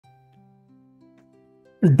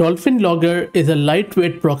Dolphin-Logger is a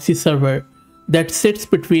lightweight proxy server that sits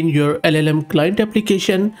between your LLM client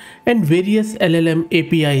application and various LLM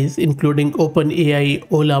APIs including OpenAI,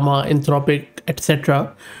 Ollama, Anthropic,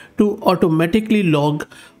 etc. to automatically log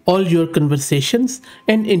all your conversations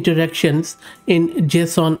and interactions in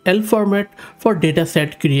JSON-L format for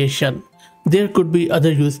dataset creation. There could be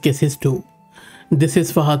other use cases too. This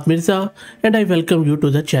is Fahad Mirza and I welcome you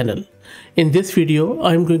to the channel. In this video,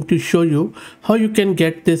 I am going to show you how you can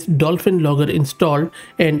get this Dolphin-Logger installed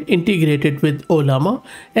and integrated with Ollama,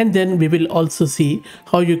 and then we will also see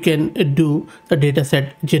how you can do the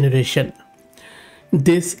dataset generation.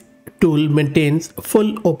 This tool maintains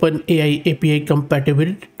full OpenAI API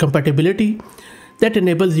compatibility that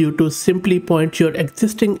enables you to simply point your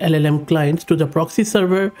existing LLM clients to the proxy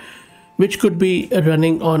server, which could be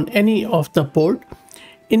running on any of the port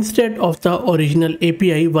instead of the original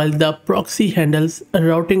API, while the proxy handles a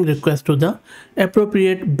routing request to the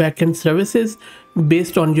appropriate backend services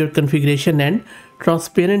based on your configuration and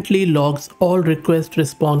transparently logs all request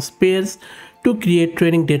response pairs to create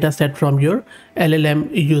training dataset from your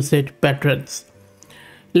LLM usage patterns.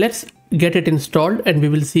 Let's get it installed and we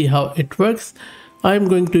will see how it works. I'm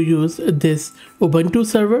going to use this Ubuntu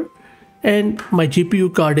server, and my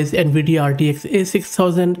GPU card is NVIDIA RTX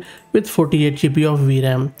A6000 with 48 GB of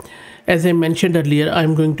VRAM. As I mentioned earlier,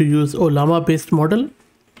 I'm going to use Ollama based model.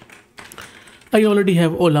 I already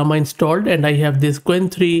have Ollama installed and I have this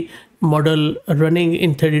Qwen 3 model running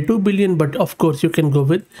in 32 billion, but of course you can go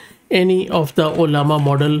with any of the Ollama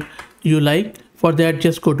model you like. For that,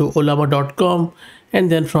 just go to ollama.com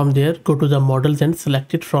and then from there go to the models and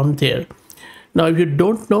select it from there. Now if you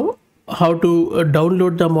don't know how to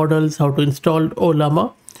download the models, how to install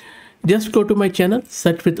Ollama, just go to my channel,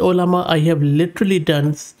 search with Ollama. I have literally done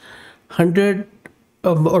 100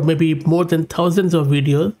 or maybe more than thousands of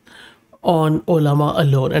videos on Ollama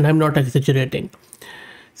alone, and I'm not exaggerating.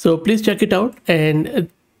 So please check it out. And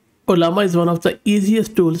Ollama is one of the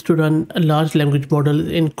easiest tools to run large language models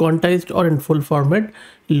in quantized or in full format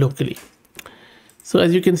locally. So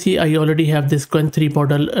as you can see, I already have this Qwen 3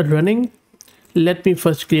 model running. Let me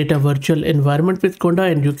first create a virtual environment with Conda,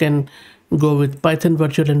 and you can go with Python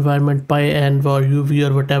virtual environment, PyEnv or UV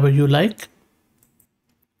or whatever you like.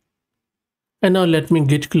 And now let me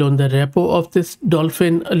git clone the repo of this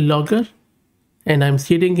Dolphin-Logger, and I'm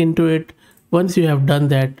seeding into it. Once you have done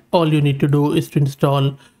that, all you need to do is to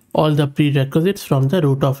install all the prerequisites from the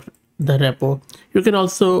root of the repo. You can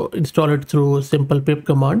also install it through simple pip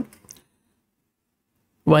command.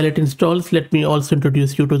 While it installs, let me also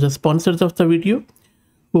introduce you to the sponsors of the video,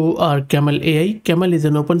 who are Camel AI. Camel is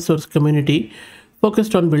an open source community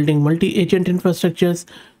focused on building multi-agent infrastructures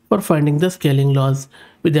for finding the scaling laws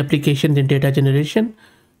with applications in data generation,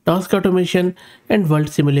 task automation, and world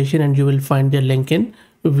simulation, and you will find their link in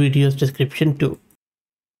video's description too.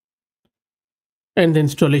 And the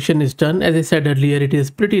installation is done. As I said earlier, it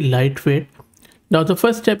is pretty lightweight. Now the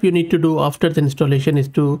first step you need to do after the installation is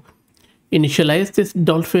to initialize this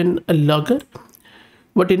Dolphin-Logger.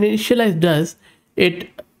 What initialize does, it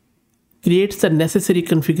creates the necessary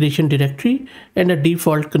configuration directory and a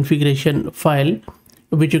default configuration file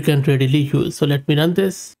which you can readily use. So let me run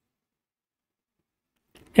this.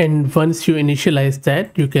 And once you initialize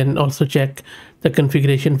that, you can also check the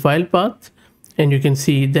configuration file path, and you can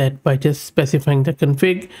see that by just specifying the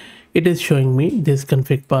config, it is showing me this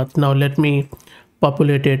config path. Now let me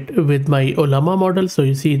populate it with my Ollama model. So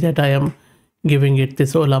you see that I am giving it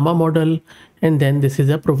this Ollama model, and then this is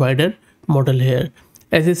a provider model here.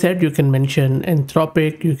 As I said, you can mention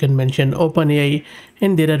Anthropic, you can mention OpenAI,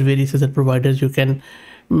 and there are various other providers you can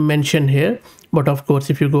mention here. But of course,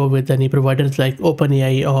 if you go with any providers like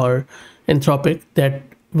OpenAI or Anthropic, that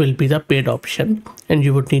will be the paid option, and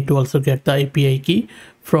you would need to also get the API key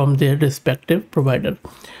from their respective provider.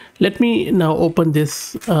 Let me now open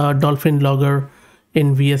this Dolphin-Logger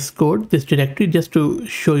in VS Code, this directory, just to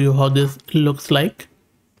show you how this looks like.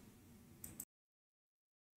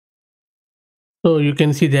 So you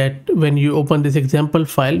can see that when you open this example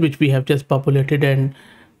file, which we have just populated, and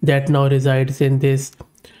that now resides in this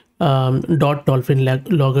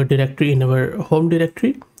 .dolphin-logger directory in our home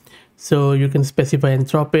directory. So you can specify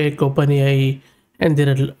Anthropic, OpenAI, and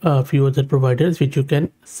there are a few other providers which you can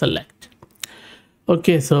select.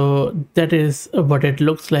 Okay, so that is what it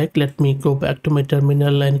looks like. Let me go back to my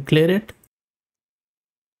terminal and clear it.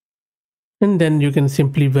 And then you can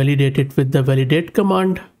simply validate it with the validate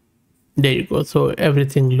command. There you go. So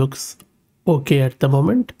everything looks okay at the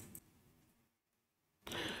moment.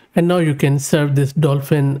 And now you can serve this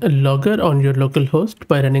Dolphin-Logger on your local host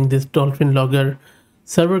by running this Dolphin-Logger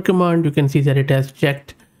server command. You can see that it has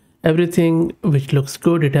checked everything which looks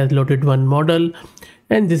good. It has loaded one model,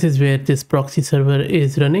 and this is where this proxy server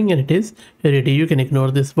is running, and it is ready. You can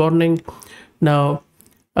ignore this warning. Now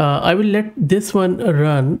I will let this one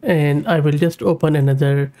run, and I will just open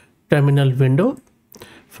another terminal window.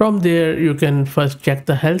 From there, you can first check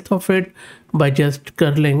the health of it by just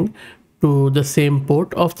curling to the same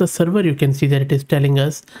port of the server. You can see that it is telling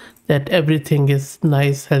us that everything is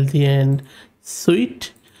nice, healthy, and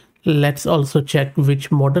sweet. Let's also check which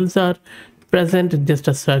models are present. Just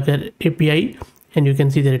a Swagger API, and you can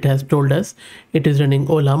see that it has told us it is running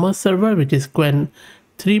Ollama server, which is Qwen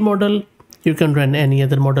 3 model. You can run any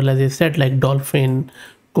other model, as I said, like Dolphin,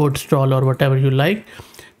 CodeStrol, or whatever you like.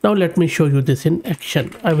 Now let me show you this in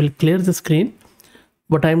action. I will clear the screen.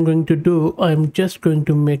 What I'm going to do, I'm just going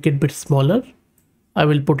to make it a bit smaller. I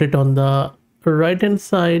will put it on the right hand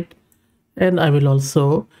side, and I will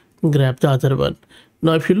also grab the other one.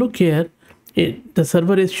 Now if you look here, the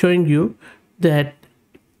server is showing you that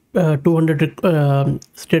 200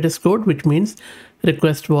 status code, which means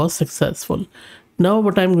request was successful. Now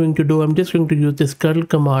what I'm going to do, I'm just going to use this curl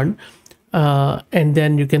command, and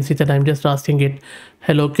then you can see that I'm just asking it,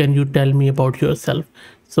 hello, can you tell me about yourself?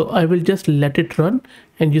 So I will just let it run,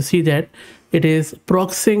 and you see that it is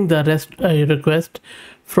proxying the REST request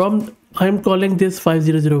from, I'm calling this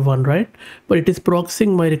 5001, right? But it is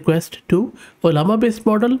proxying my request to Ollama based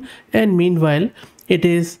model, and meanwhile it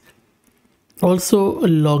is also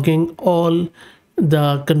logging all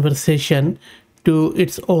the conversation to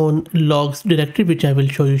its own logs directory, which I will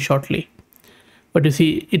show you shortly. But you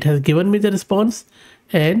see, it has given me the response,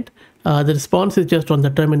 and the response is just on the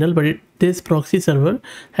terminal, but this proxy server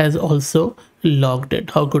has also logged it.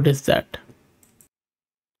 How good is that?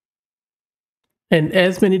 And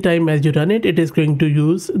as many times as you run it, it is going to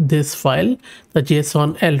use this file, the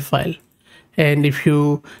JSON-L file. And if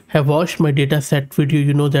you have watched my dataset video,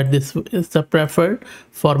 you know that this is the preferred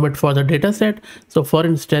format for the dataset. So for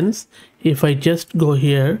instance, if I just go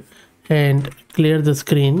here and clear the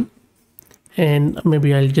screen, and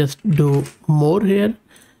maybe I'll just do more here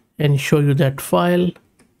and show you that file.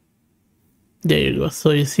 There you go.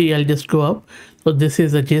 So you see, I'll just go up. So this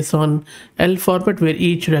is a JSON-L format where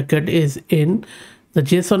each record is in the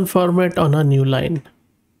JSON format on a new line.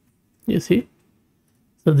 You see?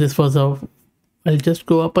 So this was I'll just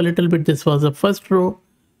go up a little bit. This was the first row.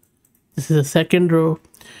 This is the second row.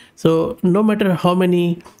 So no matter how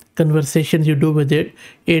many conversations you do with it,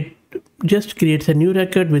 it just creates a new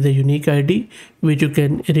record with a unique ID, which you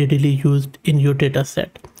can readily use in your data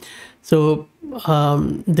set. So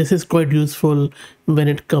this is quite useful when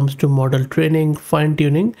it comes to model training, fine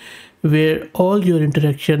tuning, where all your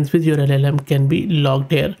interactions with your LLM can be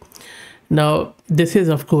logged here. Now, this is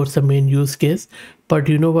of course the main use case, but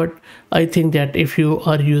you know what? I think that if you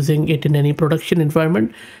are using it in any production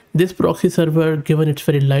environment, this proxy server, given it's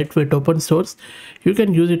very lightweight open source, you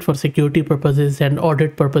can use it for security purposes and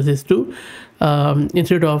audit purposes too.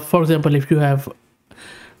 Instead of, for example, if you have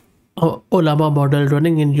Ollama model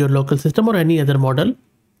running in your local system or any other model,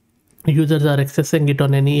 users are accessing it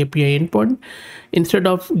on any API endpoint. Instead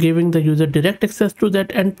of giving the user direct access to that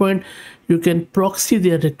endpoint, you can proxy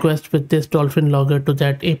their request with this Dolphin-Logger to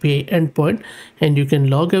that API endpoint, and you can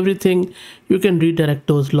log everything. You can redirect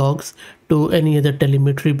those logs to any other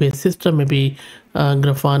telemetry based system, maybe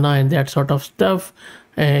Grafana and that sort of stuff,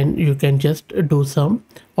 and you can just do some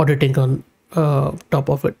auditing on top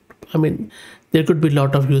of it. I mean, there could be a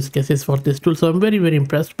lot of use cases for this tool. So I'm very, very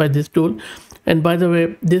impressed by this tool. And by the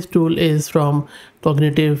way, this tool is from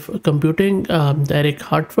Cognitive Computing, Eric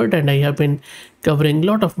Hartford, and I have been covering a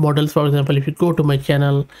lot of models. For example, if you go to my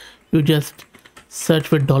channel, you just search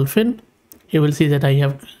for Dolphin, you will see that I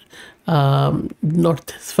have not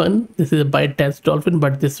this one. This is a ByteDance Dolphin,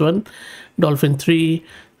 but this one, Dolphin 3,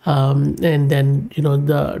 and then, you know,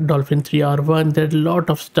 the Dolphin 3 R1. There's a lot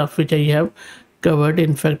of stuff which I have covered.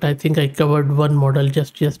 In fact, I think I covered one model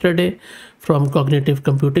just yesterday from Cognitive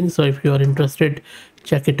Computing. So if you are interested,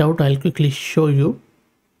 check it out. I'll quickly show you.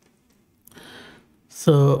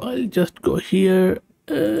 So I'll just go here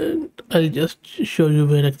and I'll just show you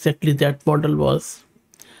where exactly that model was.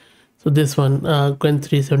 So this one, Qwen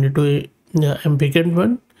 372 ambiguous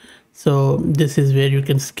one. So this is where you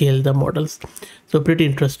can scale the models. So pretty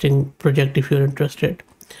interesting project if you're interested.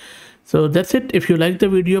 So that's it. If you like the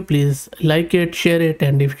video, please like it, share it,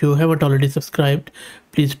 and if you haven't already subscribed,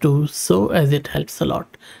 please do so, as it helps a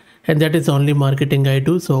lot. And that is only marketing I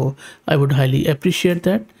do, so I would highly appreciate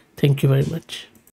that. Thank you very much.